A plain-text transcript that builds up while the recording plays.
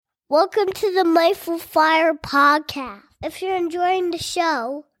Welcome to the Mindful Fire podcast. If you're enjoying the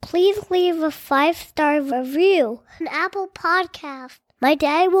show, please leave a 5-star review on Apple Podcast. My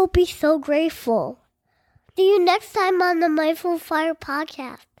dad will be so grateful. See you next time on the Mindful Fire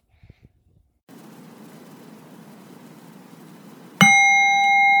podcast.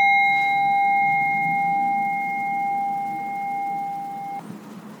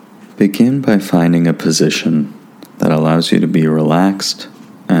 Begin by finding a position that allows you to be relaxed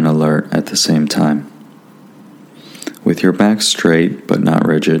and alert at the same time. With your back straight but not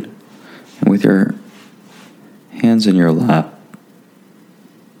rigid, and with your hands in your lap,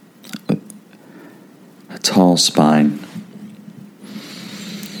 with a tall spine.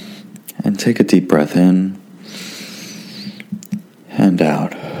 And take a deep breath in and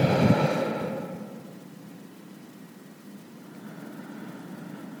out.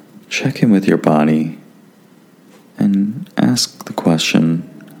 Check in with your body and ask the question,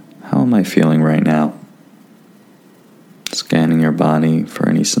 how am I feeling right now? Scanning your body for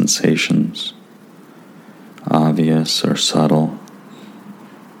any sensations, obvious or subtle,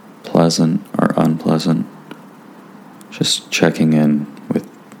 pleasant or unpleasant. Just checking in with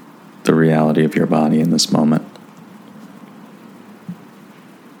the reality of your body in this moment.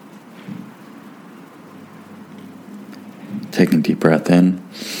 Taking a deep breath in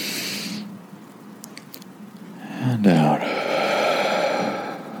and out.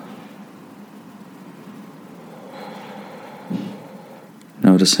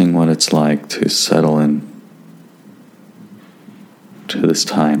 Noticing what it's like to settle in to this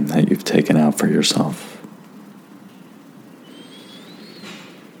time that you've taken out for yourself.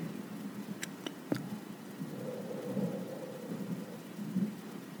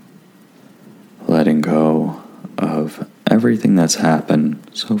 Letting go of everything that's happened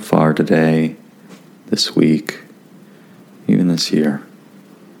so far today, this week, even this year,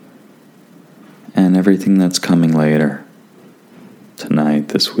 and everything that's coming later, tonight,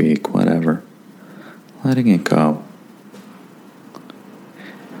 this week, whatever. Letting it go.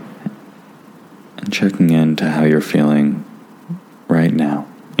 And checking into how you're feeling right now,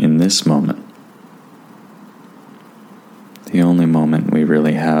 in this moment. The only moment we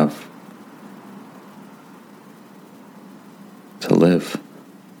really have to live.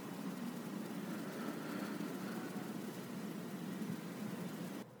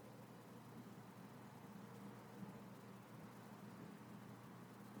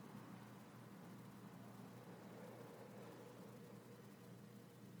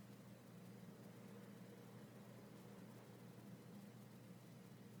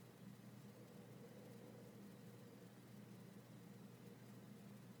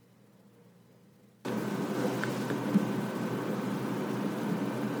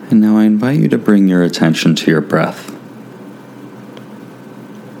 And now I invite you to bring your attention to your breath.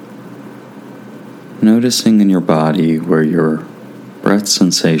 Noticing in your body where your breath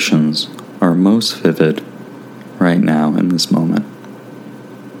sensations are most vivid right now in this moment.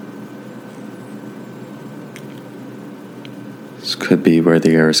 This could be where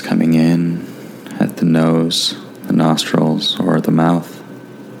the air is coming in, at the nose, the nostrils, or the mouth.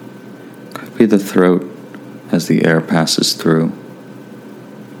 Could be the throat as the air passes through.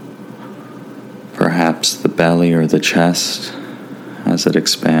 Perhaps the belly or the chest as it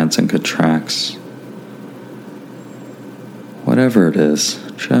expands and contracts. Whatever it is,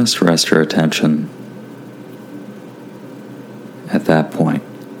 just rest your attention at that point.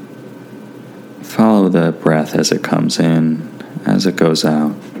 Follow the breath as it comes in, as it goes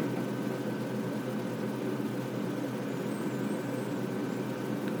out.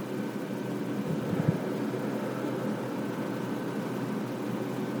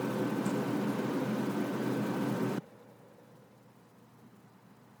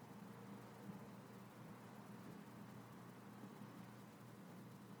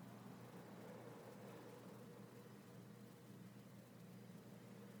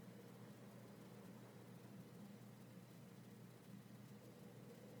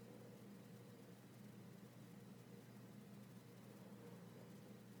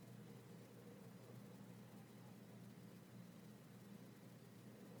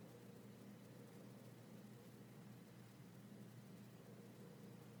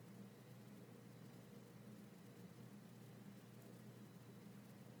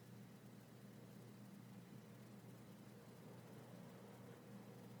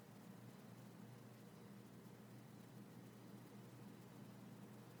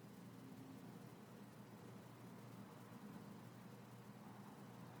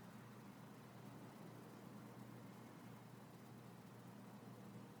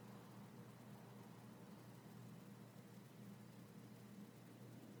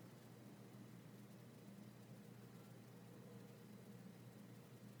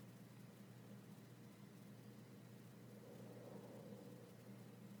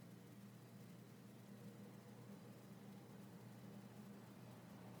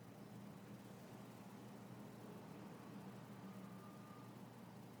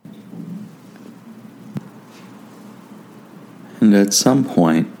 And at some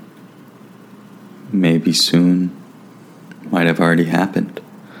point, maybe soon, might have already happened,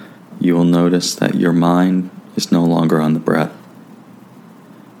 you will notice that your mind is no longer on the breath,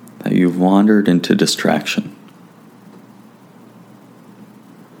 that you've wandered into distraction.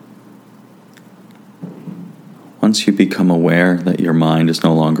 Once you become aware that your mind is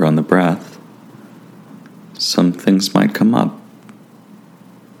no longer on the breath, some things might come up.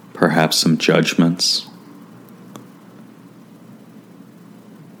 Perhaps some judgments,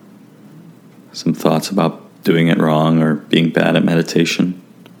 some thoughts about doing it wrong or being bad at meditation.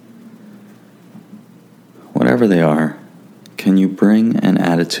 Whatever they are, can you bring an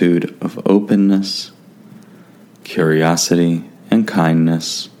attitude of openness, curiosity, and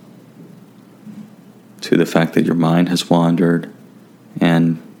kindness to the fact that your mind has wandered,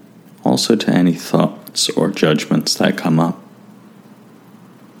 and also to any thoughts or judgments that come up?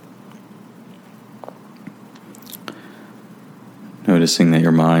 Noticing that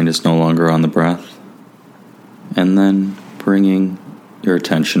your mind is no longer on the breath, and then bringing your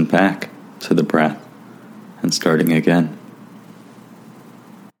attention back to the breath and starting again.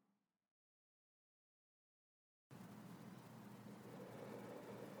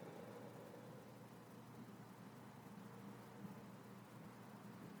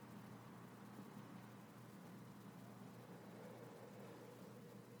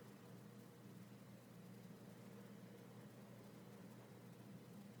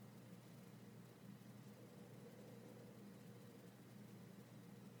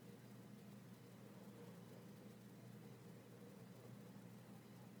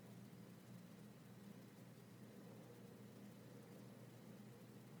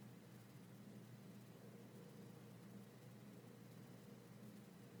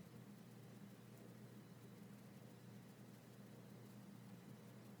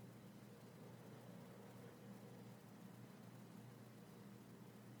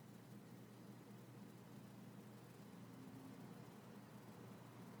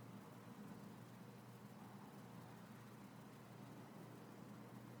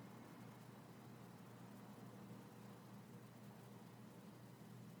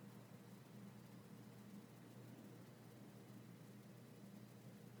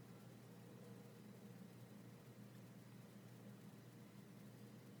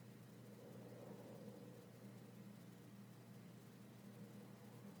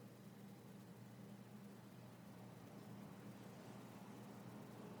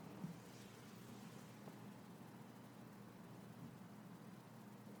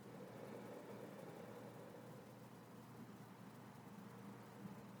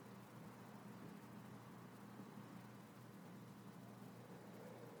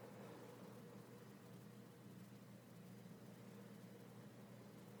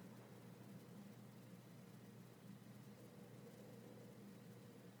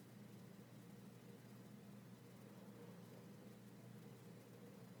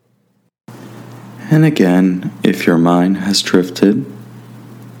 And again, if your mind has drifted,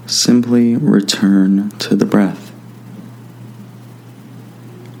 simply return to the breath.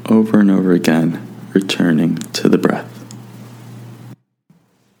 Over and over again, returning to the breath.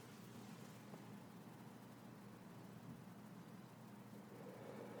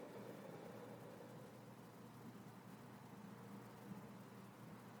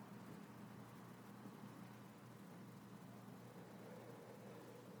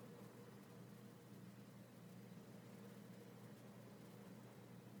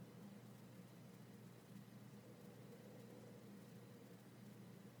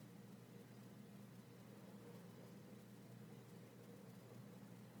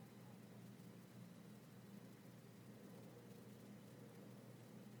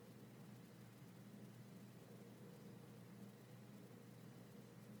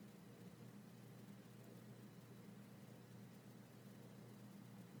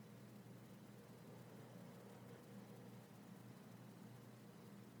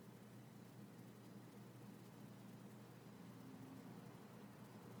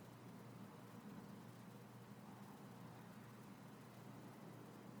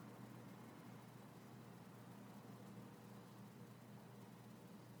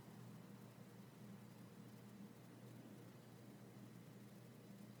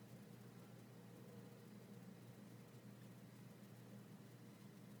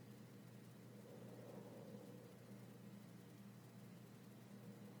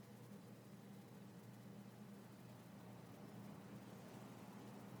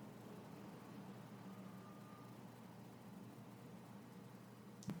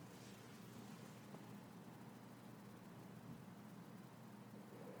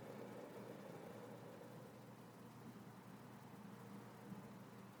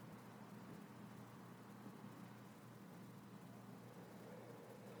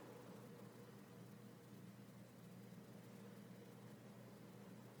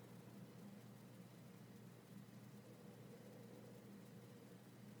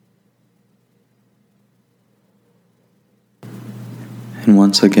 And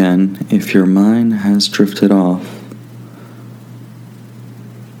once again, if your mind has drifted off,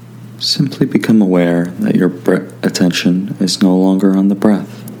 simply become aware that your attention is no longer on the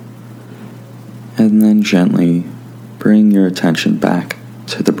breath, and then gently bring your attention back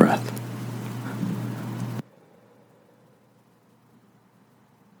to the breath.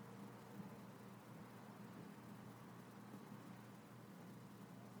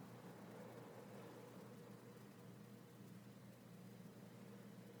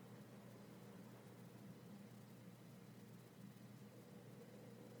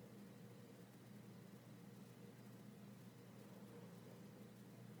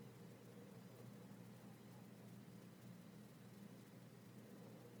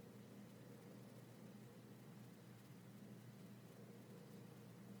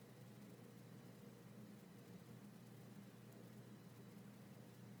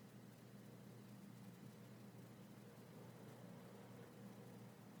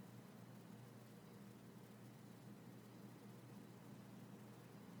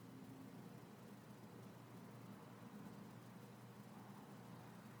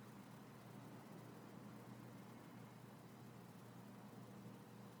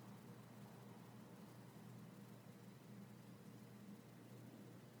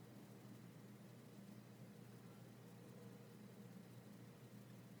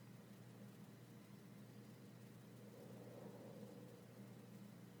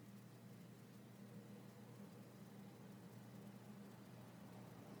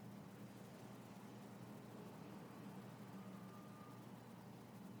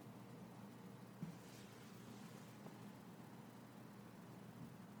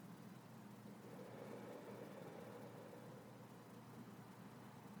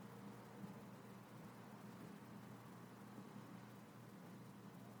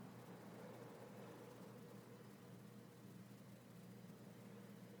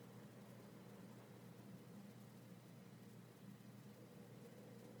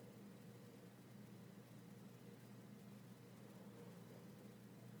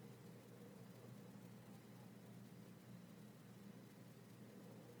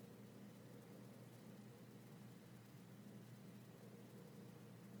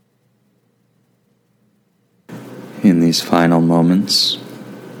 In these final moments,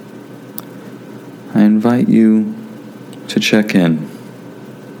 I invite you to check in.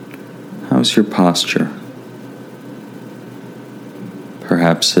 How's your posture?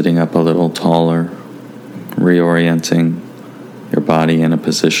 Perhaps sitting up a little taller, reorienting your body in a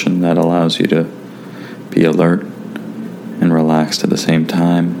position that allows you to be alert and relaxed at the same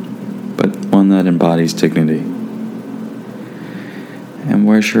time, but one that embodies dignity. And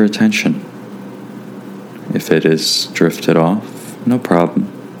where's your attention? If it is drifted off, no problem.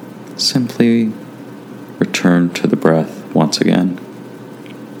 Simply return to the breath once again.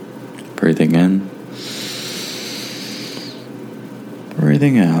 Breathing in,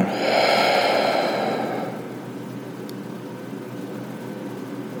 breathing out.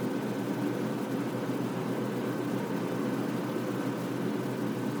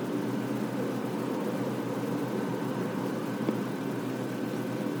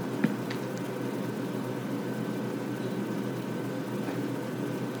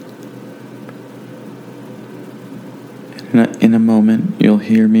 In a moment, you'll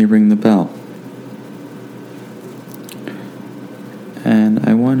hear me ring the bell. And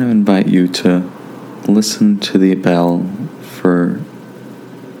I want to invite you to listen to the bell for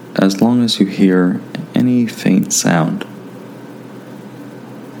as long as you hear any faint sound.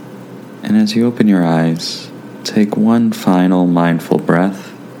 And as you open your eyes, take one final mindful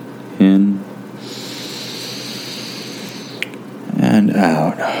breath in and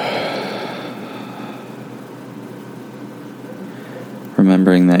out.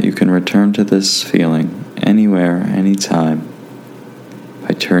 Remembering that you can return to this feeling anywhere, anytime, by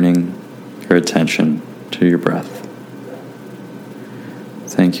turning your attention to your breath.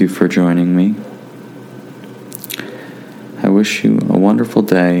 Thank you for joining me. I wish you a wonderful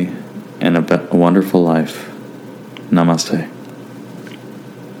day and a wonderful life. Namaste.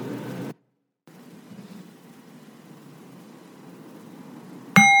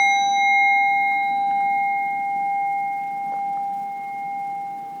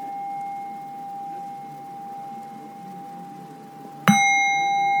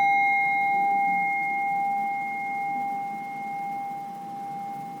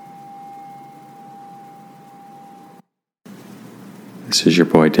 This is your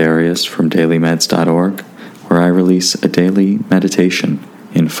boy Darius from dailymeds.org, where I release a daily meditation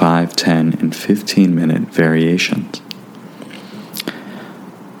in 5, 10, and 15-minute variations.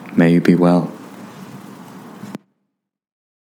 May you be well.